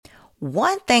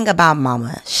One thing about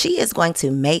mama, she is going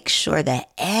to make sure that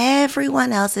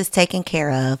everyone else is taken care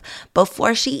of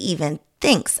before she even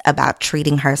thinks about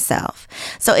treating herself.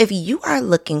 So if you are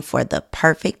looking for the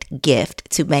perfect gift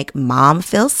to make mom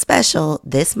feel special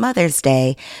this Mother's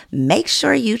Day, make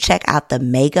sure you check out the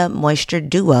Mega Moisture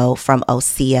Duo from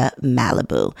Osea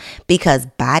Malibu, because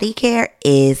body care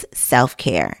is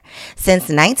self-care. Since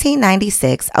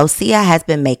 1996, Osea has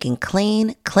been making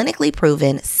clean, clinically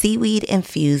proven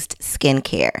seaweed-infused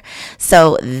skincare.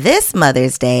 So this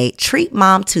Mother's Day, treat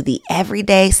mom to the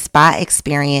everyday spa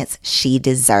experience she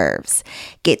deserves.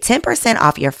 Get 10%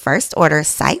 off your first order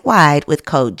site-wide with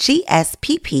code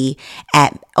GSPP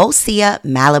at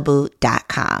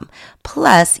OseaMalibu.com.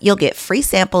 Plus, you'll get free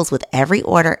samples with every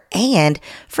order and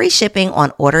free shipping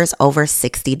on orders over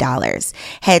 $60.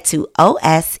 Head to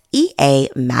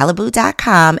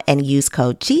OSEAMalibu.com and use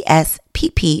code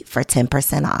GSPP for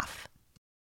 10% off.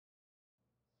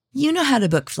 You know how to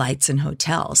book flights and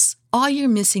hotels. All you're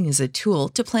missing is a tool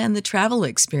to plan the travel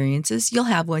experiences you'll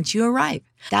have once you arrive.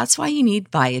 That's why you need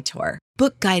Viator.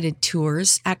 Book guided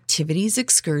tours, activities,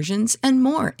 excursions, and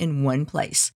more in one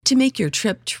place to make your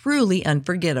trip truly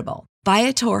unforgettable.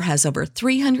 Viator has over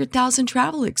 300,000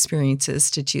 travel experiences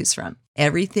to choose from.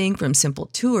 Everything from simple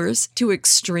tours to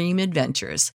extreme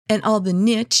adventures and all the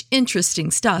niche,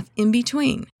 interesting stuff in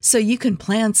between. So you can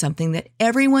plan something that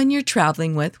everyone you're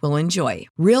traveling with will enjoy.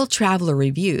 Real traveler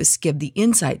reviews give the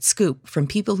inside scoop from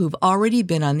people who've already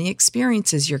been on the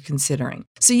experiences you're considering.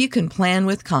 So you can plan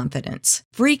with confidence.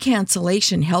 Free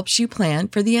cancellation helps you plan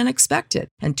for the unexpected.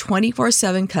 And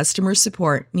 24/7 customer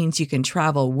support means you can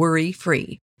travel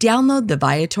worry-free. Download the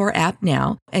Viator app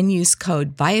now and use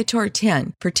code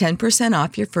Viator10 for 10%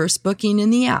 off your first booking in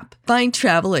the app. Find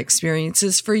travel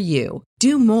experiences for you.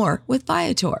 Do more with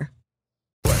Viator.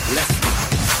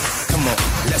 Left. Come on,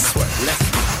 let's work left.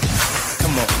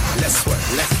 Come on, let's work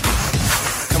left.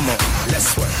 Come on,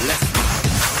 let's work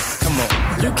left. Come on.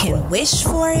 You can wish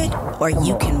for it or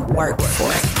you can work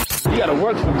for it. You gotta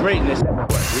work for greatness.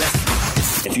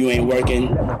 If you ain't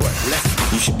working,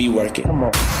 you should be working. Come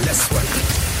on, let's work.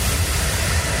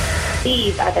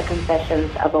 These are the confessions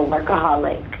of a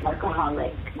workaholic.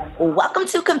 Welcome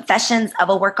to Confessions of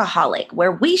a Workaholic,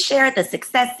 where we share the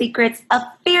success secrets of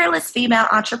fearless female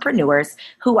entrepreneurs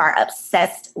who are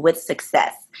obsessed with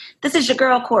success. This is your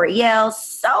girl, Coriel.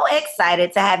 So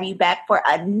excited to have you back for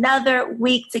another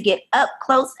week to get up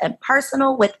close and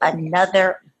personal with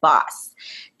another boss.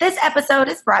 This episode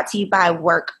is brought to you by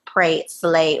Work, Pray,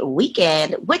 Slay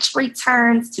Weekend, which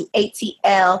returns to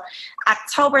ATL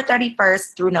October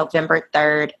 31st through November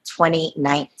 3rd,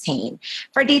 2019.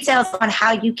 For details on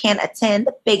how you can attend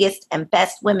the biggest and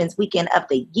best women's weekend of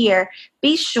the year,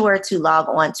 be sure to log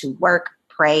on to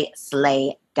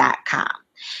workprayslay.com.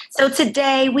 So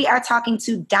today we are talking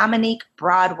to Dominique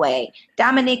Broadway.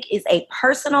 Dominique is a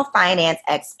personal finance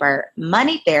expert,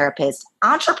 money therapist,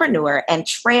 entrepreneur, and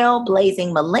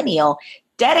trailblazing millennial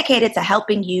dedicated to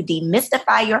helping you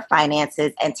demystify your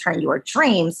finances and turn your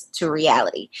dreams to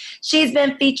reality. She's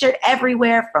been featured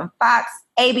everywhere from Fox,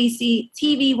 ABC,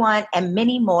 TV One, and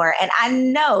many more. And I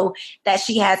know that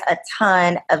she has a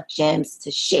ton of gems to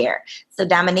share. So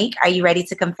Dominique, are you ready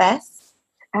to confess?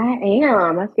 I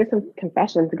am. Let's get some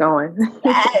confessions going.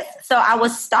 Yes. So I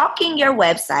was stalking your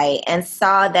website and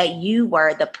saw that you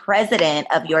were the president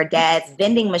of your dad's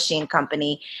vending machine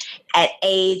company at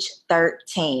age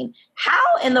 13.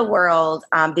 How in the world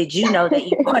did you know that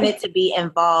you wanted to be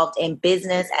involved in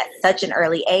business at such an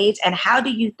early age? And how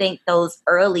do you think those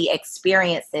early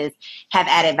experiences have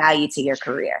added value to your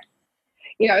career?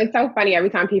 You know, it's so funny. Every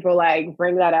time people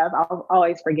bring that up, I'll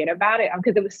always forget about it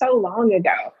because it was so long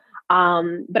ago.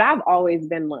 But I've always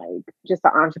been just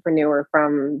an entrepreneur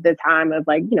from the time of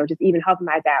just even helping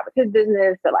my dad with his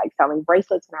business to selling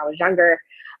bracelets when I was younger.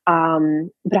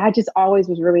 But I just always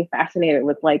was really fascinated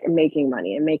with making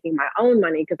money and making my own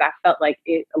money because I felt like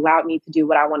it allowed me to do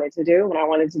what I wanted to do when I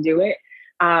wanted to do it.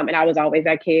 And I was always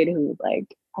that kid who was I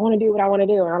want to do what I want to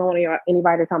do and I don't want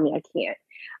anybody to tell me I can't.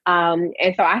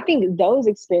 And so I think those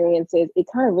experiences, it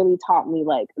kind of really taught me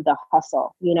the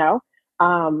hustle,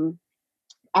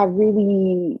 I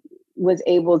really was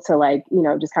able to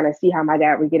just kind of see how my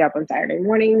dad would get up on Saturday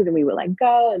mornings and we would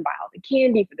go and buy all the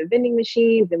candy for the vending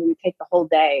machines. And we would take the whole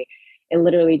day and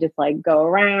literally just go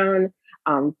around,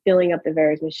 filling up the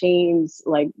various machines,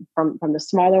 from the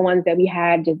smaller ones that we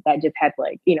had that just had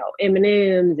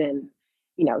M&Ms and,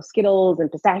 Skittles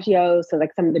and pistachios. So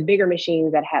some of the bigger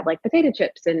machines that had potato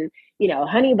chips and,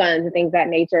 honey buns and things of that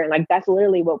nature. And that's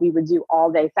literally what we would do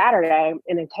all day Saturday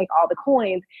and then take all the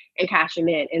coins and cash them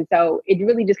in. And so it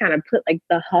really just kind of put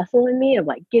the hustle in me of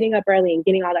getting up early and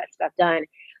getting all that stuff done.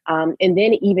 And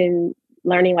then even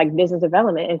learning like business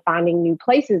development and finding new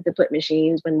places to put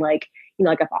machines when like,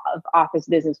 like if office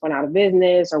business went out of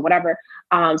business or whatever.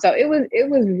 So it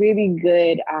was really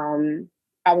good,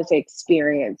 I would say,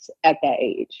 experience at that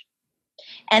age.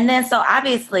 And then, so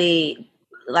obviously,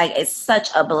 like, it's such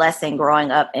a blessing growing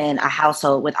up in a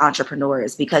household with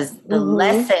entrepreneurs, because the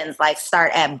lessons like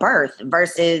start at birth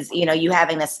versus, you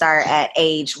having to start at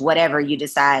age, whatever you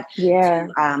decide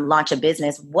to launch a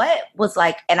business. What was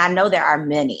like, and I know there are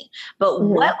many, but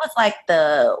what was like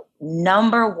the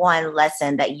number one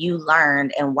lesson that you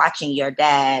learned in watching your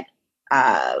dad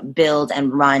build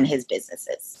and run his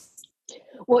businesses?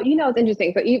 Well, it's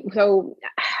interesting. So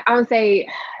I would say,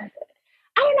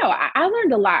 I don't know. I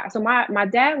learned a lot. So my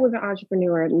dad was an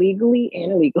entrepreneur legally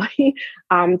and illegally.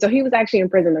 So he was actually in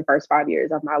prison the first 5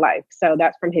 years of my life. So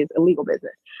that's from his illegal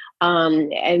business.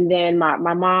 And then my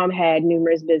mom had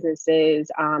numerous businesses,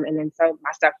 and then so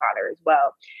my stepfather as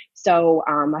well. So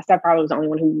my stepfather was the only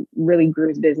one who really grew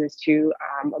his business to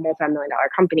a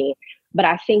multi-million-dollar company. But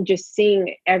I think just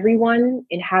seeing everyone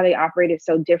and how they operated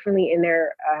so differently in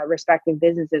their respective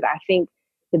businesses, I think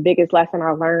the biggest lesson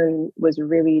I learned was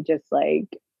really just like,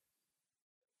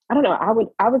 I don't know,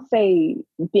 I would say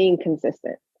being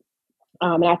consistent.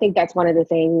 And I think that's one of the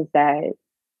things that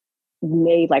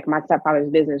made like my stepfather's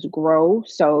business grow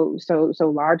so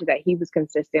large, that he was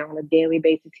consistent on a daily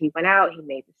basis. He went out, he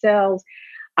made the sales,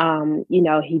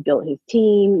 he built his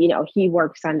team, he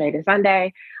worked Sunday to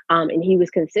Sunday, and he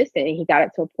was consistent, and he got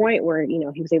it to a point where,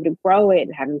 he was able to grow it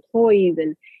and have employees,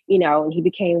 and, and he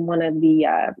became one of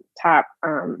the top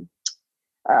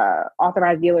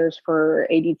authorized dealers for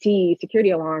ADT security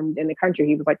alarms in the country.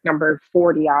 He was like number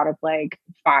 40 out of like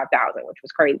 5,000, which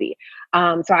was crazy.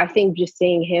 So I think just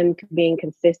seeing him being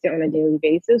consistent on a daily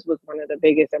basis was one of the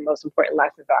biggest and most important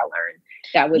lessons that I learned,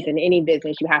 that within any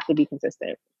business, you have to be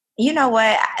consistent. You know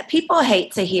what? People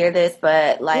hate to hear this,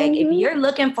 but like, if you're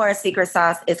looking for a secret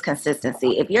sauce, it's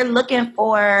consistency. If you're looking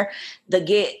for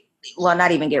not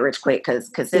even get rich quick, because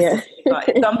consistency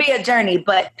it's gonna be a journey.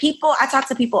 But I talk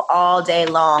to people all day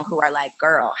long who are like,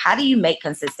 girl, how do you make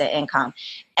consistent income?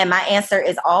 And my answer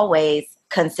is always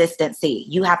consistency.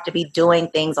 You have to be doing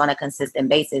things on a consistent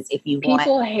basis if you want.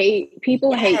 People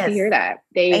hate to hear that.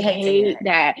 They hate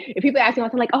that. If people ask me all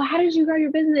the time, like, oh, how did you grow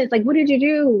your business? Like, what did you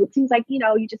do? It seems like,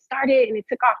 you just started and it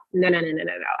took off. No.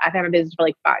 I've had my business for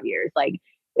like 5 years. Like,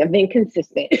 I've been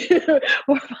consistent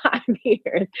for 5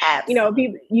 years. Absolutely.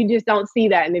 People, you just don't see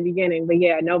that in the beginning, but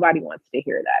nobody wants to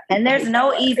hear that. And there's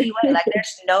no easy way. Like,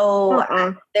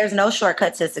 there's no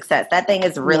shortcut to success. That thing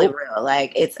is really real.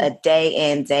 Like, it's a day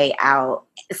in, day out,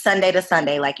 Sunday to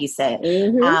Sunday, like you said.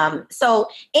 So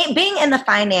it being in the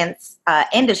finance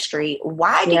industry,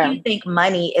 why do you think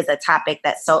money is a topic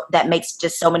that makes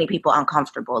just so many people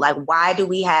uncomfortable? Like, why do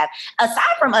we have,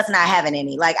 aside from us not having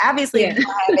any, like, obviously if you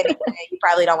don't have any, you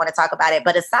probably don't want to talk about it,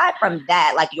 but aside from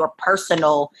that, like your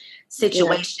personal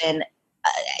situation,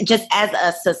 just as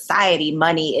a society,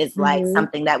 money is like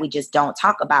something that we just don't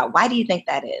talk about. Why do you think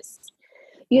that is?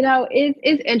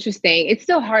 It's interesting. It's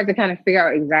still hard to kind of figure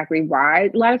out exactly why.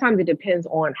 A lot of times it depends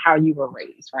on how you were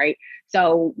raised, right?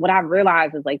 So what I've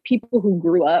realized is like people who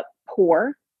grew up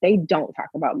poor, they don't talk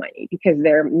about money because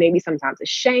they're maybe sometimes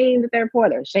ashamed that they're poor.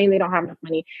 They're ashamed they don't have enough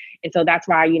money. And so that's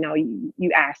why,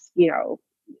 you ask,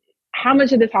 how much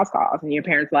did this house cost? And your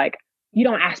parents like, you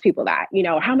don't ask people that,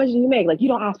 how much do you make? Like, you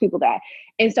don't ask people that.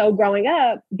 And so growing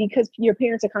up, because your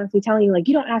parents are constantly telling you, like,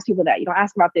 you don't ask people that, you don't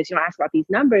ask about this, you don't ask about these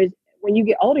numbers. When you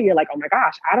get older, you're like, oh my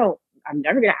gosh, I'm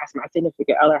never going to ask my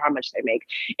significant other how much they make.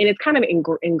 And it's kind of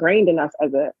ingrained in us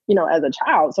as a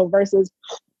child. So versus,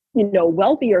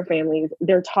 wealthier families,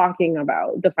 they're talking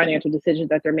about the financial decisions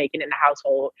that they're making in the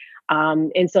household.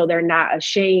 And so they're not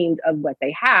ashamed of what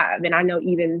they have. And I know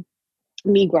even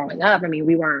me growing up, I mean,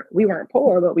 we weren't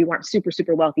poor, but we weren't super,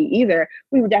 super wealthy either.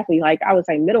 We were definitely like, I would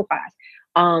say middle class.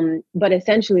 But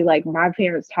essentially, like, my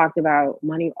parents talked about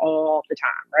money all the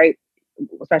time, right?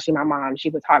 Especially my mom, she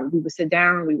would talk, we would sit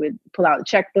down, we would pull out the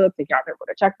checkbook. If y'all remember what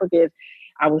a checkbook is,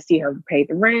 I would see her pay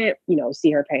the rent,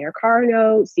 see her pay her car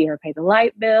note, see her pay the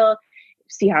light bill,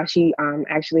 see how she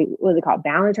actually, what is it called,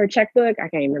 balance her checkbook. I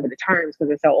can't even remember the terms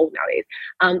because it's so old nowadays.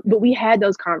 But we had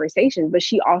those conversations, but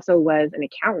she also was an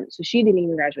accountant. So she didn't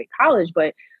even graduate college,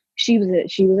 but she was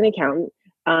an accountant.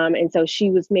 And so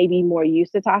she was maybe more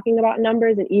used to talking about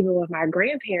numbers. And even with my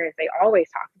grandparents, they always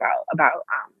talked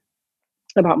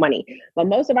about money. But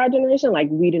most of our generation, like,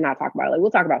 we do not talk about it. Like,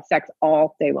 we'll talk about sex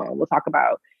all day long. We'll talk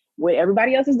about what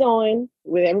everybody else is doing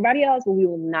with everybody else, but we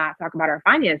will not talk about our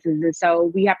finances. And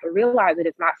so we have to realize that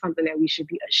it's not something that we should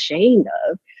be ashamed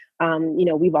of.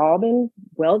 We've all been,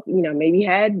 well, maybe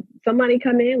had some money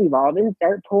come in. We've all been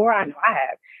dirt poor. I know I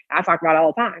have. I talk about it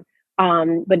all the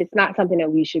time. But it's not something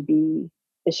that we should be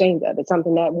ashamed of. It's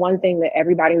something that one thing that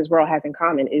everybody in this world has in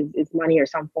common is money or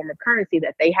some form of currency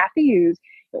that they have to use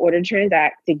in order to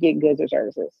transact to get goods or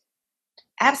services.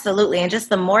 Absolutely. And just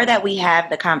the more that we have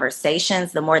the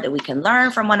conversations, the more that we can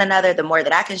learn from one another, the more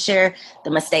that I can share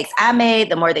the mistakes I made,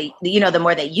 the more that, the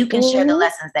more that you can share the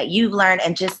lessons that you've learned,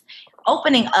 and just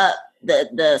opening up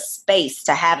the space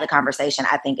to have the conversation,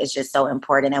 I think is just so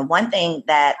important. And one thing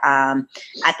that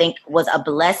I think was a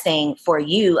blessing for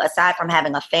you, aside from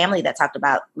having a family that talked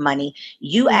about money,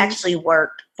 you actually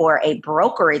worked for a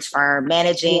brokerage firm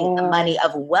managing the money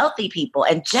of wealthy people,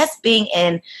 and just being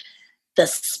in the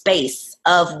space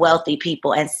of wealthy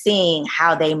people and seeing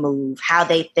how they move, how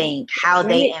they think, how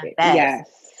they invest. Yes.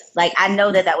 Like, I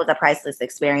know that was a priceless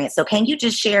experience. So can you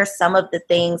just share some of the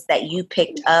things that you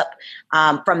picked up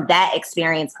from that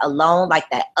experience alone, like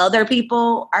that other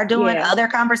people are doing, other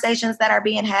conversations that are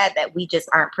being had that we just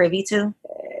aren't privy to?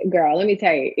 Girl, let me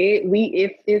tell you,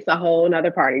 it's a whole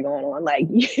nother party going on. Like,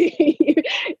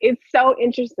 it's so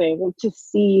interesting to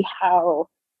see how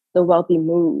the wealthy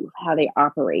move, how they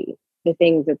operate, the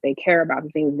things that they care about, the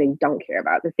things they don't care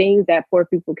about, the things that poor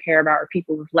people care about or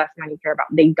people with less money care about,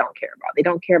 they don't care about. They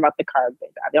don't care about the cars they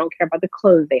drive. They don't care about the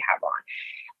clothes they have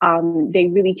on. They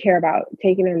really care about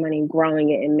taking their money,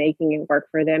 growing it, and making it work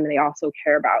for them. And they also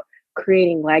care about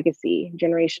creating legacy,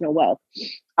 generational wealth,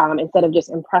 instead of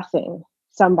just impressing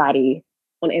somebody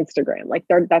on Instagram. Like,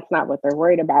 that's not what they're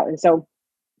worried about. And so,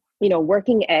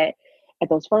 working at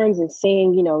those firms and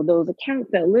seeing, those accounts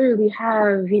that literally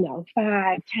have,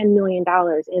 $5-10 million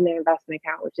in their investment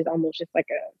account, which is almost just like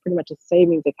pretty much a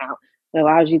savings account that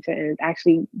allows you to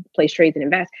actually place trades and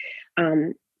invest.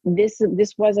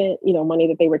 This wasn't, money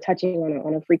that they were touching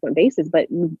on a frequent basis, but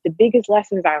the biggest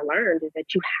lessons I learned is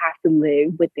that you have to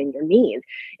live within your means.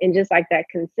 And just like that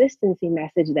consistency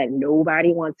message that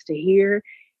nobody wants to hear,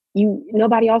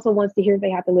 nobody also wants to hear they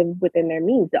have to live within their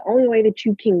means. The only way that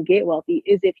you can get wealthy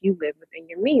is if you live within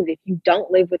your means. If you don't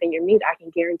live within your means, I can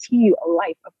guarantee you a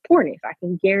life of poorness. I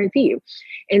can guarantee you.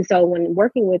 And so when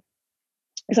working with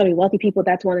so many wealthy people,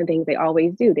 that's one of the things they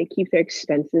always do. They keep their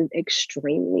expenses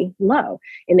extremely low,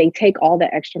 and they take all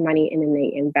the extra money and then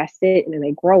they invest it and then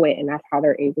they grow it. And that's how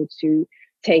they're able to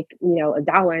take,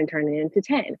 $1 and turn it into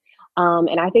 10.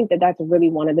 And I think that that's really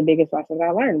one of the biggest lessons I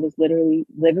learned, was literally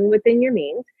living within your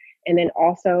means. And then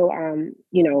also,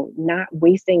 not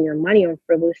wasting your money on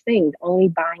frivolous things, only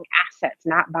buying assets,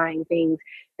 not buying things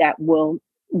that will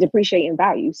depreciate in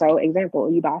value. So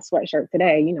example, you buy a sweatshirt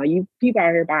today, you people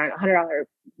out here buying $100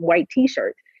 white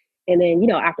t-shirts. And then,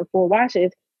 after 4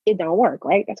 washes, it don't work,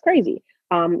 right? That's crazy.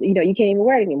 You can't even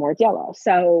wear it anymore. It's yellow.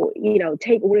 So,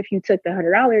 what if you took the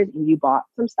 $100 and you bought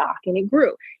some stock and it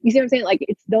grew? You see what I'm saying? Like,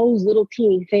 it's those little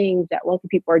teeny things that wealthy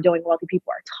people are doing, wealthy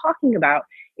people are talking about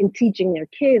and teaching their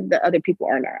kids that other people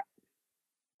are not.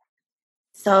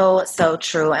 So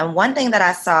true. And one thing that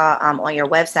I saw on your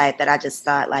website that I just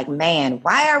thought, like, man,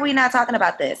 why are we not talking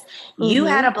about this? You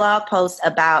had a blog post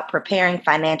about preparing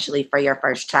financially for your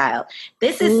first child.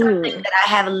 This is something that I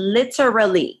have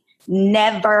literally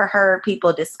never heard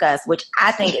people discuss, which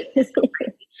I think is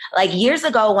crazy. Like, years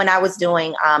ago when I was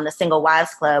doing the Single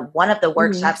Wives Club, one of the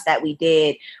workshops that we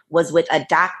did was with a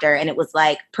doctor, and it was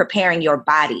like preparing your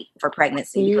body for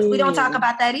pregnancy, because we don't talk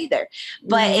about that either.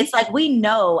 But it's like, we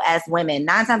know as women,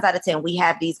 9 times out of 10, we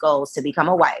have these goals to become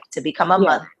a wife, to become a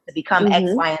mother, to become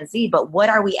X, Y, and Z. But what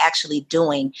are we actually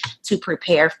doing to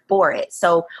prepare for it?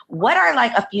 So what are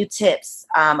like a few tips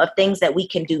of things that we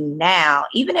can do now,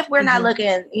 even if we're not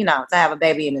looking, to have a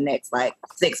baby in the next like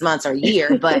 6 months or a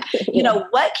year, but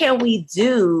what can we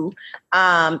do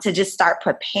to just start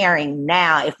preparing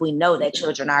now if we know that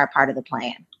children are a part of the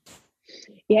plan?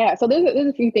 Yeah, so there's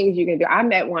a few things you can do. I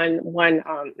met one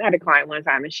I had a client one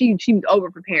time, and she was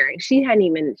over preparing. She didn't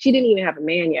even have a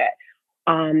man yet.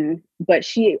 But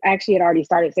she actually had already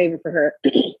started saving for her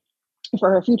for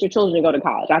her future children to go to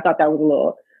college. I thought that was a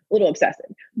little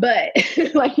obsessive, but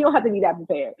like, you don't have to be that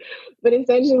prepared. But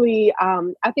essentially,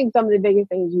 I think some of the biggest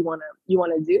things you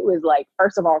wanna do is, like,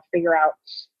 first of all, figure out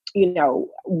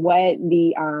what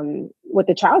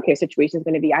the childcare situation is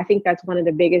going to be. I think that's one of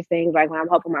the biggest things. Like, when I'm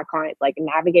helping my clients like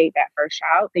navigate that first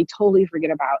child, they totally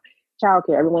forget about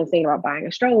childcare. Everyone's thinking about buying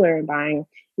a stroller and buying,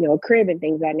 a crib and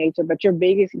things of that nature, but your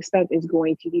biggest expense is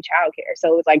going to be childcare.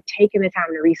 So it's like taking the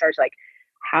time to research, like,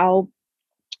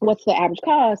 what's the average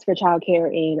cost for childcare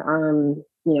in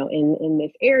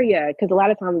this area? Because a lot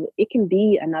of times it can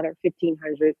be another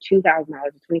 $1,500, $2,000,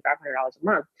 $2,500 a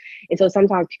month. And so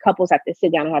sometimes couples have to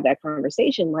sit down and have that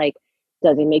conversation. Like,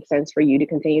 does it make sense for you to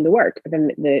continue to work, the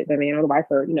man or the wife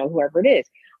or, whoever it is?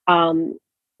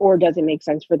 Or does it make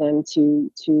sense for them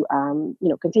to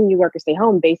continue to work or stay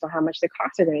home based on how much the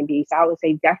costs are going to be? So I would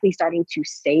say definitely starting to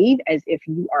save as if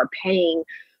you are paying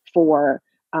for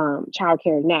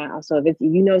childcare now. So if it's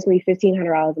it's going to be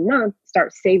 $1,500 a month,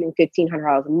 start saving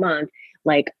 $1,500 a month,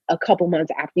 like a couple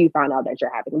months after you find out that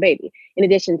you're having a baby. In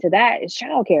addition to that is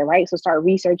childcare, right? So start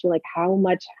researching like how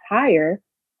much higher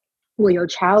will your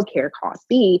childcare costs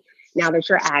be now that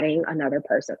you're adding another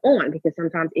person on, because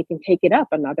sometimes it can take it up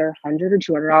another $100 or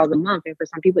 $200 a month. And for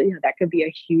some people, that could be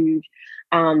a huge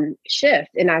shift.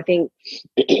 And I think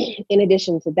in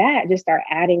addition to that, just start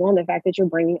adding on the fact that you're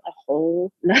bringing a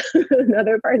whole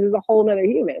another person, is a whole nother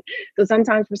human. So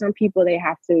sometimes for some people, they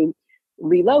have to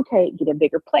relocate, get a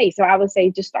bigger place. So I would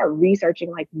say just start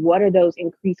researching, like, what are those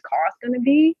increased costs going to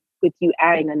be with you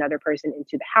adding another person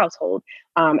into the household.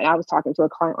 And I was talking to a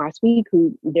client last week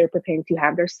who they're preparing to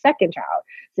have their second child.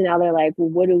 So now they're like, well,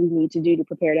 what do we need to do to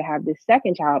prepare to have this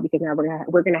second child? Because now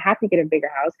we're gonna have to get a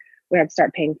bigger house. We have to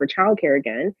start paying for childcare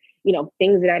again.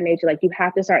 Things of that nature. Like, you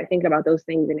have to start thinking about those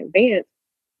things in advance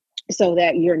so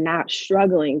that you're not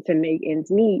struggling to make ends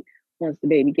meet once the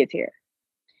baby gets here.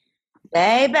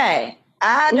 Baby,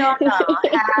 I don't know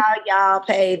how y'all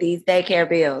pay these daycare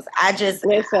bills. I just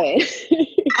listen.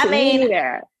 I mean,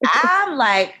 I'm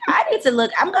like, I need to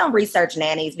look. I'm going to research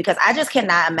nannies because I just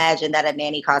cannot imagine that a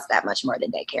nanny costs that much more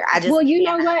than daycare. Well, you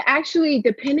know what? Actually,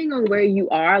 depending on where you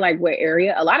are, like what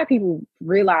area, a lot of people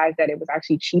realize that it was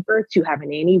actually cheaper to have a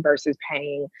nanny versus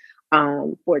paying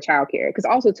for childcare. Because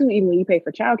also too, even when you pay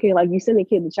for childcare, like you send a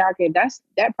kid to childcare,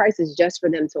 that price is just for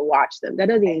them to watch them. That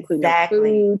doesn't include no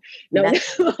food, no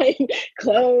like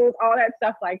clothes, all that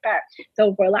stuff like that.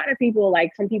 So for a lot of people,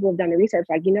 like some people have done the research,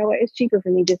 like, you know what, it's cheaper for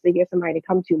me just to get somebody to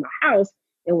come to my house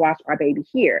and watch my baby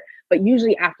here. But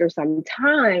usually after some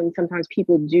time, sometimes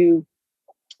people do,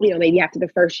 maybe after the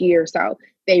first year or so,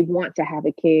 they want to have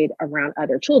a kid around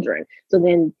other children. So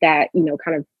then that,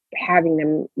 kind of having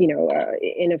them,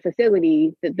 in a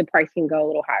facility, the price can go a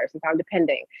little higher sometimes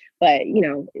depending. But,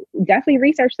 definitely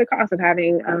research the cost of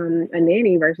having a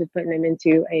nanny versus putting them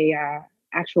into a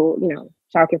actual,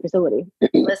 childcare facility.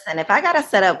 Listen, if I got to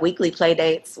set up weekly play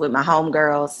dates with my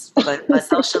homegirls for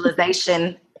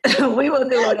socialization, we will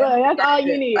do it. Well, that's all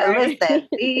you need. Right? Listen,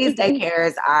 these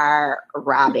daycares are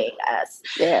robbing us.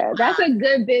 Yeah, that's a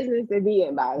good business to be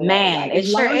in, by the way. Man, like,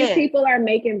 as long as people are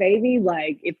making babies,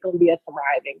 like, it's going to be a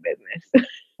thriving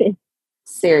business.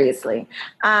 Seriously.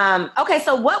 Okay,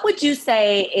 so what would you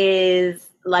say is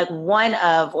like one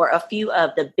of or a few of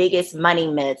the biggest money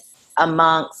myths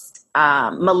amongst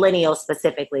millennials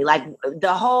specifically? Like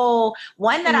the whole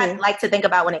one that I like to think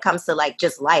about when it comes to like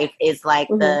just life is like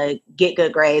the get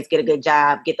good grades, get a good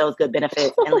job, get those good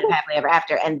benefits, and live happily ever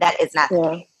after. And that is not the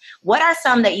case. What are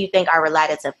some that you think are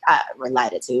related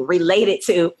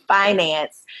to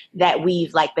finance that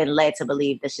we've like been led to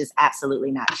believe that's just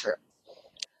absolutely not true?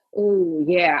 Oh,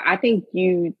 yeah. I think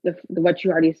what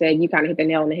you already said, you kind of hit the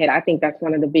nail on the head. I think that's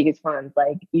one of the biggest ones.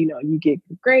 Like, you get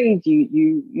grades,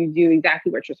 you do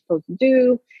exactly what you're supposed to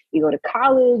do. You go to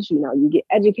college, you get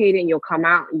educated and you'll come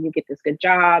out and you get this good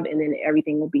job and then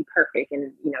everything will be perfect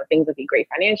and, things will be great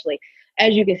financially.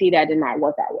 As you can see, that did not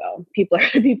work out well.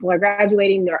 People are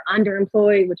graduating, they're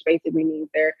underemployed, which basically means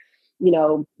they're,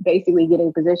 basically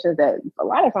getting positions that a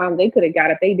lot of times they could have got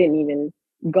if they didn't even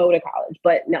go to college.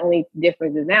 But the only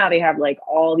difference is now they have like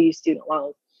all these student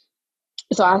loans.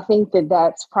 So I think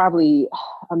that's probably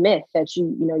a myth that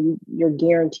you're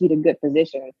guaranteed a good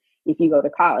position if you go to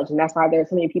college. And that's why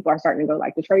there's so many people are starting to go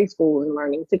like to trade schools and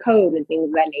learning to code and things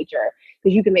of that nature,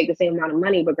 because you can make the same amount of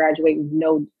money but graduate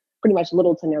with pretty much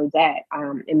little to no debt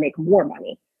and make more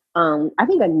money. I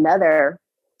think another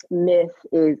myth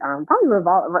is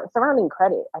probably surrounding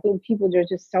credit. I think there's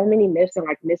just so many myths and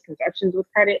like misconceptions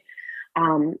with credit.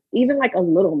 Even like a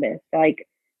little myth, like,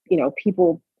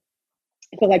 people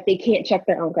feel like they can't check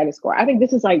their own credit score. I think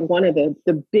this is like one of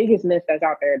the biggest myths that's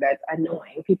out there that's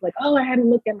annoying. People like, oh, I hadn't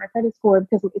looked at my credit score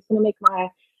because it's going to make my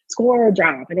score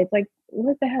drop. And it's like,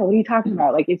 what the hell? What are you talking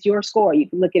about? Like, it's your score. You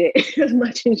can look at it as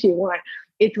much as you want.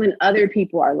 It's when other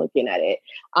people are looking at it,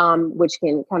 which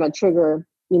can kind of trigger,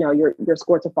 your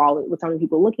score to fall with some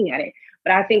people looking at it.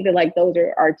 But I think that like those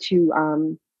are two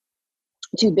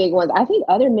big ones. I think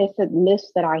other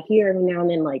myths that I hear every now and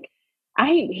then, like I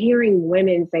hate hearing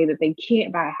women say that they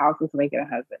can't buy a house until they get a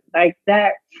husband. Like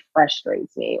that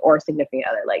frustrates me, or a significant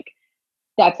other. Like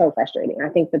that's so frustrating. I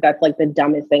think that's like the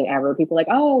dumbest thing ever. People are like,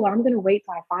 oh, I'm going to wait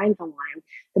till I find someone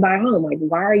to buy a home. Like,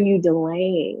 why are you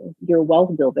delaying your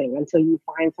wealth building until you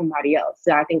find somebody else?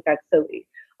 So I think that's silly.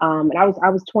 And I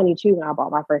was 22 when I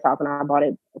bought my first house, and I bought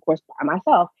it, of course, by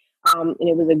myself. And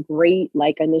it was a great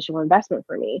like initial investment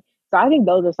for me. So I think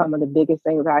those are some of the biggest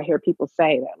things that I hear people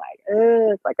say that like,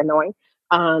 it's like annoying.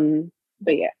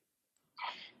 But yeah.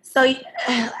 So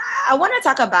I want to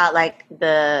talk about like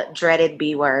the dreaded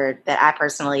B word that I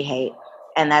personally hate,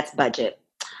 and that's budget.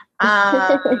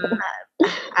 I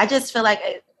just feel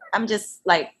like I'm just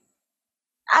like,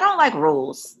 I don't like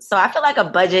rules. So I feel like a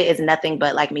budget is nothing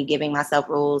but like me giving myself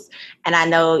rules. And I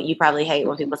know you probably hate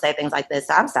when people say things like this.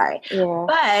 So I'm sorry. Yeah.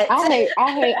 But I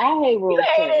hate rules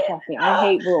too. Trust me. I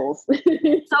hate rules.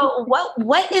 So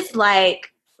what is like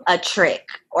a trick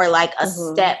or like a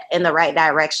step in the right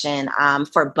direction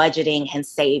for budgeting and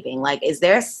saving? Like, is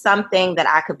there something that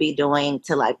I could be doing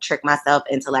to like trick myself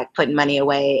into like putting money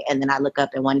away, and then I look up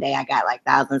and one day I got like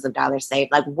thousands of dollars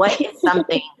saved? Like, what is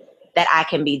something that I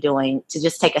can be doing to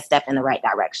just take a step in the right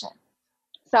direction?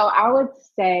 So I would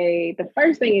say the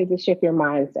first thing is to shift your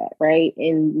mindset, right?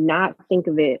 And not think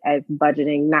of it as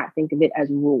budgeting, not think of it as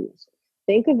rules.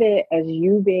 Think of it as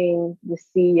you being the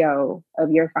CEO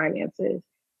of your finances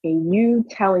and you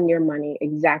telling your money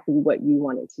exactly what you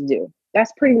want it to do.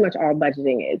 That's pretty much all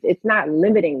budgeting is. It's not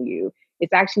limiting you.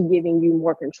 It's actually giving you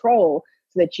more control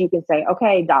so that you can say,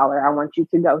 okay, $1, I want you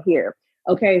to go here.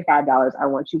 Okay, $5, I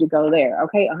want you to go there.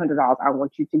 Okay, $100, I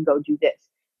want you to go do this.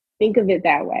 Think of it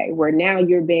that way, where now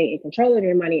you're being in control of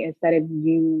your money instead of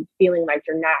you feeling like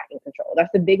you're not in control. That's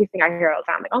the biggest thing I hear all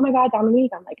the time. Like, oh my God, Dominique,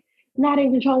 I'm like not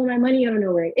in control of my money. I don't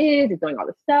know where it is. It's doing all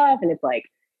this stuff. And it's like,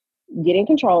 get in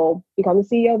control, become the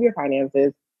CEO of your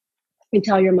finances, and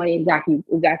tell your money exactly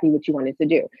what you want it to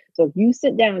do. So if you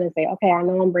sit down and say, okay, I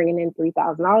know I'm bringing in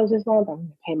 $3,000 this month. I'm going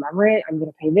to pay my rent. I'm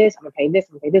going to pay this. I'm going to pay this.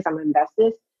 I'm going to pay this. I'm going to invest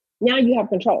this. Now you have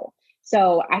control.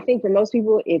 So I think for most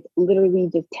people, it's literally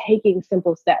just taking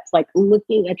simple steps, like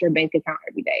looking at your bank account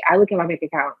every day. I look at my bank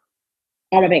account,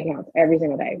 all my bank accounts every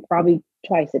single day, probably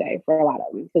twice a day for a lot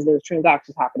of them, because there's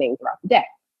transactions happening throughout the day.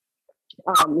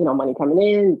 Money coming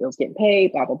in, bills getting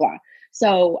paid, blah, blah, blah.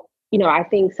 So, I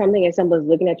think something as simple as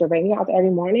looking at your bank accounts every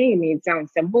morning. I mean, it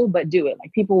sounds simple, but do it.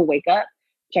 Like people will wake up,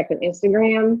 check their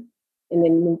Instagram, and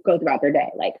then go throughout their day.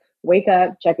 Like wake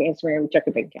up, check your Instagram, check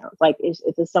your bank accounts. Like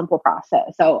it's a simple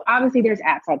process. So obviously there's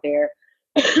apps out there,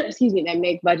 excuse me, that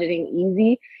make budgeting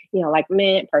easy, like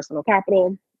Mint, Personal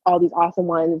Capital, all these awesome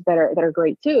ones that are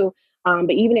great too.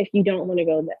 But even if you don't want to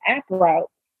go the app route,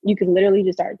 you can literally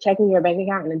just start checking your bank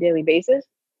account on a daily basis.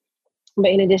 But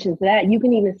in addition to that, you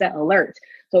can even set alerts.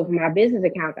 So for my business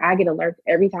accounts, I get alerts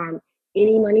every time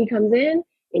any money comes in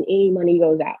and any money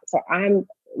goes out. So I'm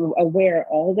aware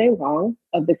all day long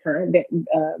of the current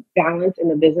balance in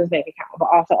the business bank account, but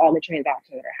also all the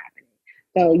transactions that are happening.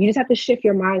 So you just have to shift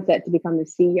your mindset to become the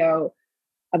CEO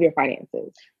of your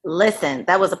finances. Listen,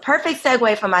 that was a perfect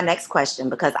segue for my next question,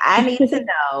 because I need to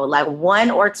know like 1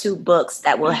 or 2 books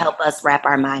that will help us wrap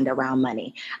our mind around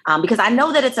money. Because I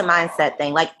know that it's a mindset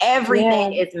thing. Like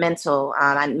everything is mental.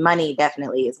 And money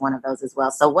definitely is one of those as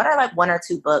well. So what are like 1 or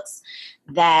 2 books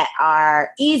that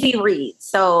are easy reads?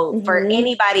 So for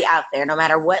anybody out there, no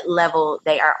matter what level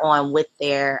they are on with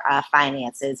their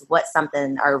finances, what's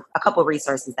something or a couple of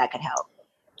resources that could help?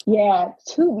 Yeah,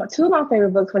 two of my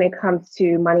favorite books when it comes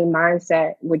to money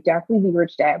mindset would definitely be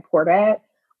Rich Dad Poor Dad.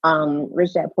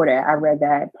 Rich Dad Poor Dad, I read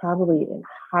that probably in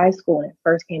high school when it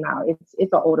first came out.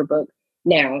 It's an older book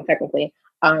now, technically.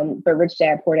 But Rich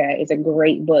Dad Poor Dad is a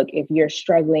great book if you're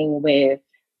struggling with,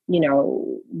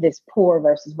 this poor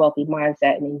versus wealthy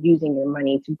mindset and then using your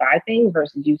money to buy things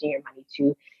versus using your money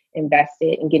to invest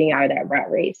it and getting out of that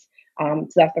rat race. So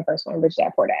that's the first one, Rich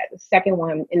Dad Poor Dad. The second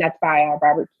one, and that's by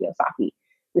Robert Kiyosaki.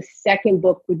 The second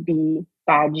book would be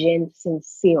by Jen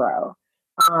Sincero.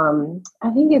 I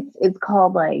think it's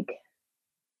called like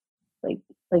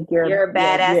you're a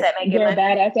badass at making money. You're a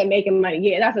badass at making money.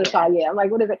 Yeah, that's what it's called. Yeah, I'm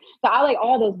like, what is it? So I like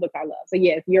all those books. I love. So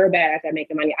yes, You're a Badass at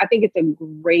Making Money. I think it's a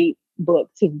great book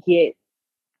to get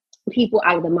people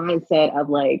out of the mindset of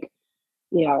like,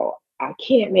 I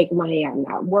can't make money. I'm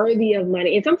not worthy of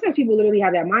money. And sometimes people literally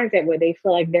have that mindset where they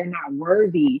feel like they're not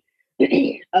worthy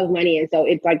of money. And so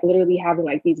it's like literally having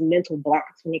like these mental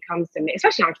blocks when it comes to,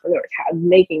 especially entrepreneurs,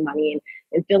 making money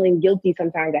and feeling guilty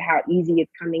sometimes at how easy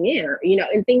it's coming in, or,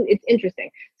 and things. It's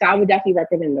interesting. So I would definitely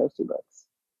recommend those 2 books.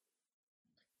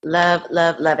 Love,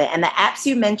 love, love it. And the apps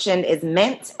you mentioned is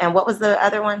Mint. And what was the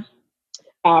other one?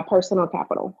 Personal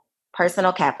Capital.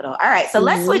 Personal Capital. All right. So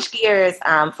let's switch gears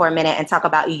for a minute and talk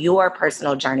about your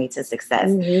personal journey to success.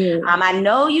 I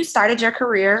know you started your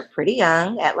career pretty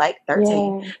young at like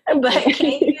 13, but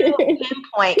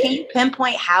can you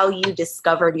pinpoint how you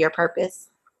discovered your purpose?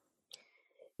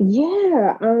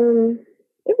 Yeah.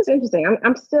 It was interesting.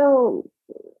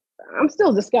 I'm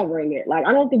still discovering it. Like,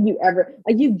 I don't think you ever,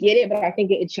 like, you get it, but I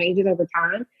think it changes over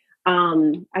time.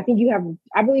 I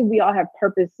believe we all have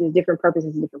different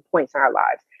purposes at different points in our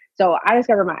lives. So I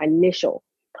discovered my initial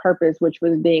purpose, which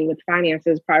was being with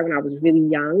finances, probably when I was really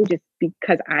young, just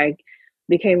because I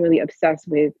became really obsessed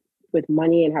with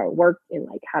money and how it worked and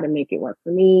like how to make it work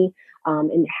for me,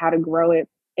 and how to grow it.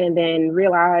 And then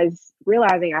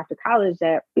realizing after college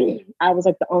that I was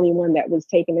like the only one that was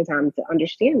taking the time to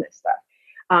understand this stuff.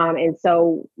 And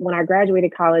so when I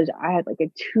graduated college, I had like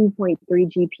a 2.3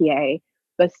 GPA,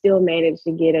 but still managed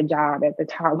to get a job at the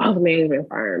top wealth management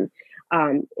firm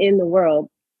in the world.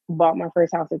 Bought my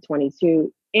first house at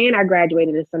 22, and I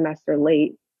graduated a semester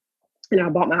late. And I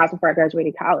bought my house before I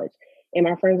graduated college. And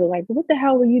my friends were like, what the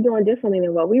hell were you doing differently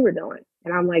than what we were doing?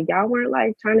 And I'm like, y'all weren't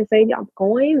like trying to save y'all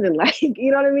coins and like,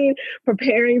 you know what I mean?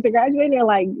 Preparing to graduate. And they're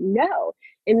like, no.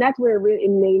 And that's where it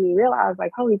made me realize,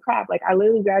 like, holy crap, like I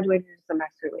literally graduated a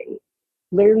semester late,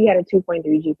 literally had a 2.3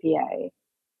 GPA,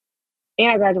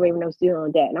 and I graduated with no student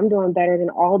loan debt. And I'm doing better than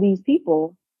all these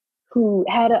people who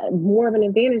had more of an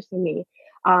advantage than me.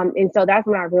 And so that's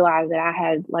when I realized that I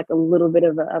had like a little bit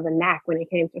of a knack when it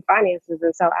came to finances.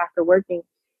 And so after working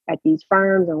at these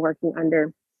firms and working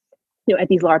under, at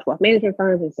these large wealth management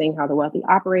firms and seeing how the wealthy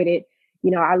operated,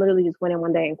 I literally just went in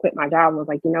one day and quit my job and was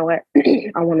like, you know what,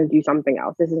 I want to do something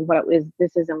else. This isn't what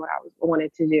I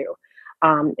wanted to do.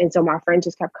 And so my friend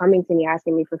just kept coming to me,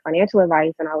 asking me for financial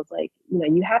advice. And I was like,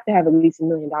 you have to have at least $1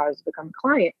 million to become a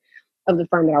client of the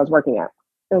firm that I was working at.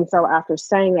 And so after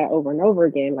saying that over and over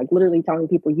again, like literally telling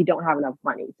people you don't have enough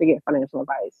money to get financial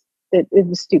advice, it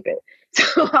was stupid.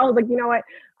 So I was like, you know what,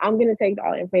 I'm going to take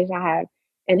all the information I have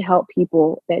and help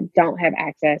people that don't have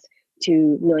access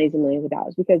to millions and millions of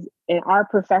dollars. Because in our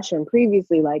profession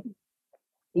previously, like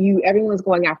everyone's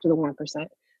going after the 1%.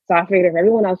 So I figured if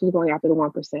everyone else was going after the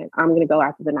 1%, I'm going to go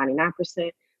after the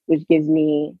 99%, which gives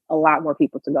me a lot more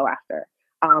people to go after.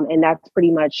 And that's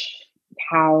pretty much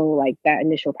how like that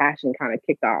initial passion kind of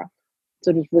kicked off.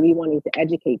 So just really wanting to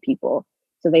educate people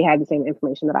so they had the same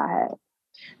information that I had.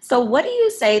 So what do you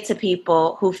say to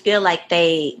people who feel like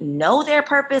they know their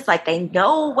purpose, like they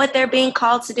know what they're being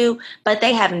called to do, but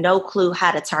they have no clue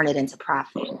how to turn it into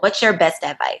profit? What's your best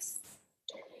advice?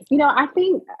 I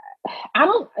think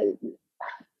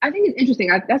it's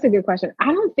interesting. That's a good question.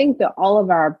 I don't think that all of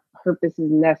our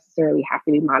purposes necessarily have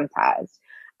to be monetized.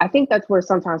 I think that's where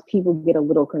sometimes people get a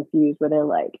little confused, where they're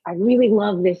like, I really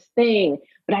love this thing,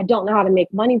 but I don't know how to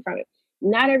make money from it.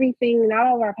 Not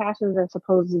all of our passions are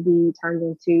supposed to be turned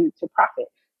into profit.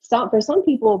 For some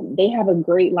people, they have a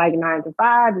great like 9 to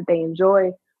 5 that they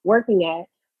enjoy working at,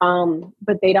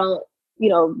 but they don't,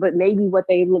 but maybe what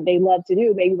they love to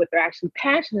do, maybe what they're actually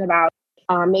passionate about,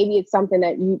 maybe it's something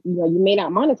that you may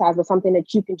not monetize, but something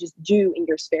that you can just do in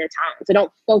your spare time. So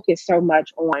don't focus so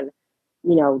much on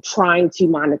trying to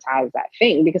monetize that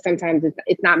thing, because sometimes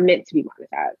it's not meant to be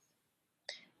monetized.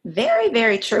 Very,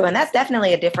 very true. And that's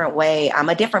definitely a different way,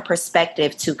 a different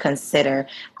perspective to consider,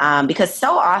 because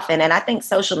so often, and I think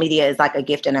social media is like a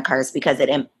gift and a curse, because it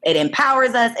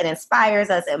empowers us, it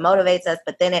inspires us, it motivates us,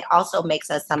 but then it also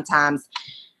makes us sometimes,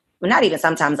 well, not even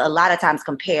sometimes, a lot of times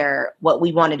compare what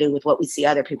we want to do with what we see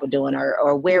other people doing,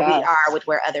 or where we are with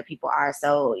where other people are.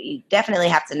 So you definitely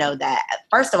have to know that,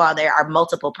 first of all, there are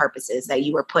multiple purposes that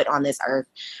you were put on this earth,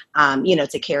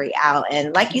 to carry out.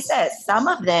 And like you said, some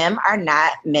of them are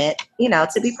not meant,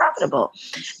 to be profitable.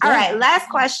 All right, last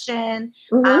question.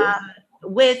 Mm-hmm.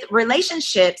 With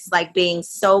relationships like being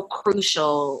so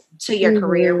crucial to your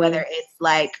career, whether it's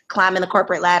like climbing the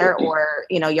corporate ladder or,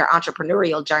 your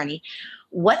entrepreneurial journey,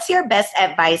 what's your best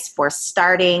advice for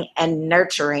starting and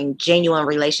nurturing genuine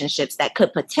relationships that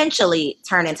could potentially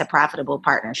turn into profitable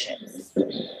partnerships?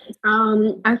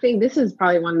 I think this is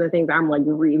probably one of the things I'm like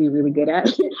really, really good at.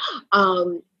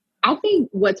 I think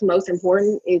what's most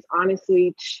important is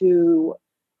honestly to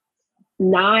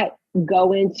not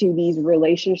go into these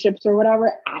relationships or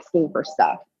whatever asking for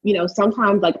stuff.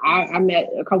 Sometimes like I met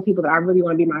a couple people that I really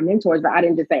want to be my mentors, but I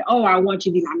didn't just say, oh, I want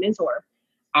you to be my mentor.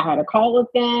 I had a call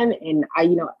with them and I,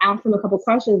 asked them a couple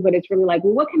questions, but it's really like,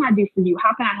 well, what can I do for you?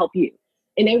 How can I help you?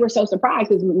 And they were so surprised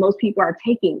because most people are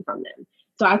taking from them.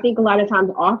 So I think a lot of times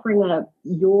offering up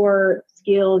your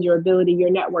skills, your ability, your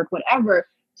network, whatever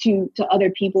to other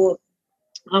people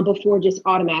before just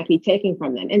automatically taking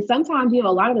from them. And sometimes, a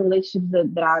lot of the relationships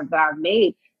that I've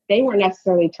made, they weren't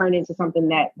necessarily turned into something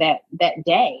that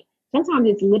day. Sometimes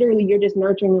it's literally you're just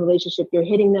nurturing the relationship. You're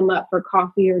hitting them up for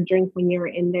coffee or drink when you're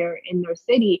in their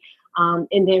city.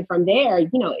 And then from there,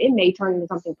 it may turn into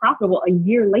something profitable a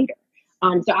year later.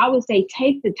 So I would say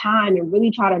take the time and really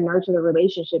try to nurture the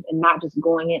relationship and not just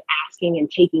going and asking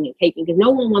and taking, because no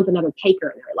one wants another taker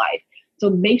in their life. So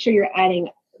make sure you're adding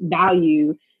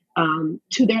value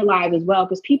to their lives as well,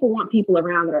 because people want people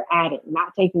around that are adding,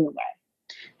 not taking away.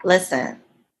 Listen,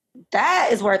 that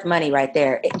is worth money right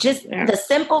there. The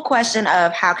simple question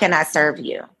of how can I serve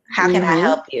you? How can I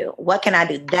help you? What can I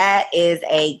do? That is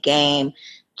a game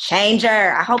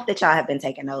changer. I hope that y'all have been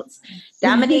taking notes.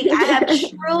 Dominique, I have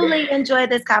truly enjoyed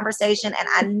this conversation, and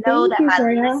I know that my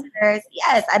listeners,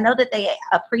 I know that they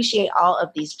appreciate all of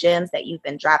these gems that you've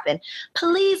been dropping.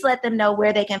 Please let them know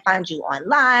where they can find you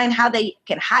online, how they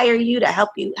can hire you to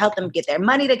help them get their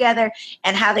money together,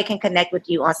 and how they can connect with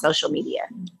you on social media.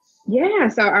 Yeah,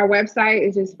 so our website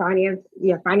is just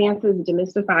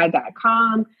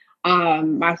financesdemystified.com.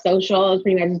 My social is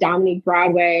pretty much Dominique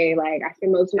Broadway. Like, I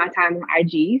spend most of my time on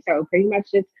IG, so pretty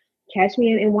much just catch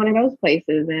me in one of those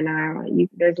places, and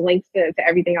there's links to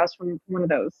everything else from one of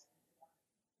those.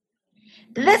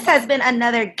 This has been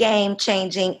another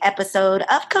game-changing episode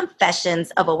of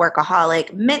Confessions of a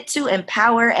Workaholic, meant to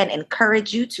empower and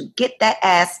encourage you to get that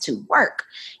ass to work.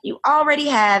 You already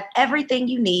have everything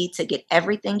you need to get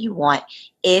everything you want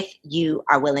if you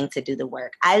are willing to do the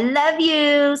work. I love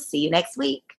you. See you next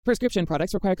week. Prescription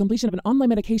products require completion of an online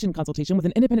medication consultation with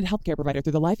an independent healthcare provider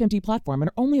through the LifeMD platform and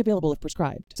are only available if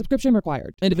prescribed. Subscription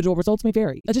required. Individual results may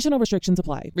vary. Additional restrictions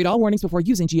apply. Read all warnings before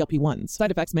using GLP-1s.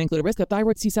 Side effects may include a risk of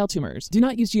thyroid C-cell tumors. Do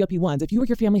not use GLP-1s if you or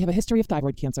your family have a history of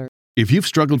thyroid cancer. If you've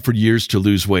struggled for years to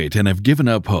lose weight and have given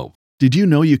up hope, did you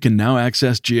know you can now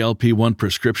access GLP-1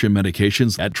 prescription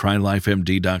medications at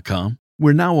TryLifeMD.com?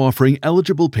 We're now offering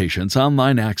eligible patients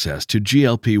online access to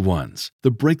GLP-1s, the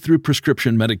breakthrough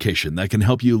prescription medication that can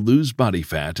help you lose body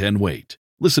fat and weight.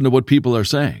 Listen to what people are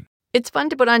saying. It's fun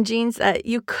to put on jeans that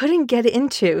you couldn't get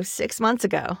into 6 months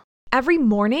ago. Every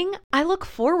morning, I look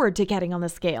forward to getting on the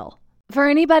scale. For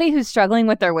anybody who's struggling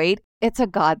with their weight, it's a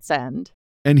godsend.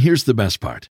 And here's the best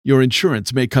part. Your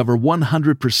insurance may cover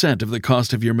 100% of the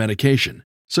cost of your medication.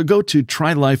 So go to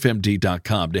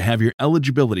TryLifeMD.com to have your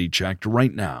eligibility checked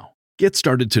right now. Get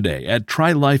started today at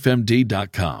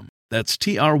TryLifeMD.com. That's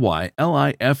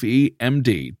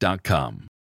TryLifeMD.com.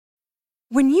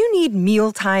 When you need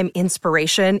mealtime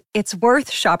inspiration, it's worth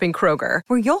shopping Kroger,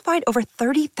 where you'll find over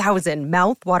 30,000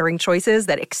 mouth-watering choices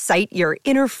that excite your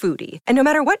inner foodie. And no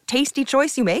matter what tasty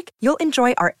choice you make, you'll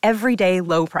enjoy our everyday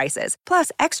low prices,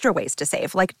 plus extra ways to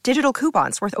save, like digital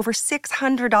coupons worth over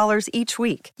 $600 each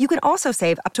week. You can also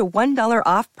save up to $1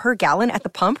 off per gallon at the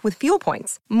pump with fuel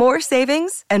points. More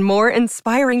savings and more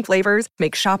inspiring flavors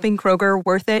make shopping Kroger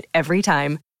worth it every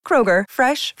time. Kroger,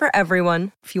 fresh for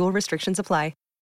everyone. Fuel restrictions apply.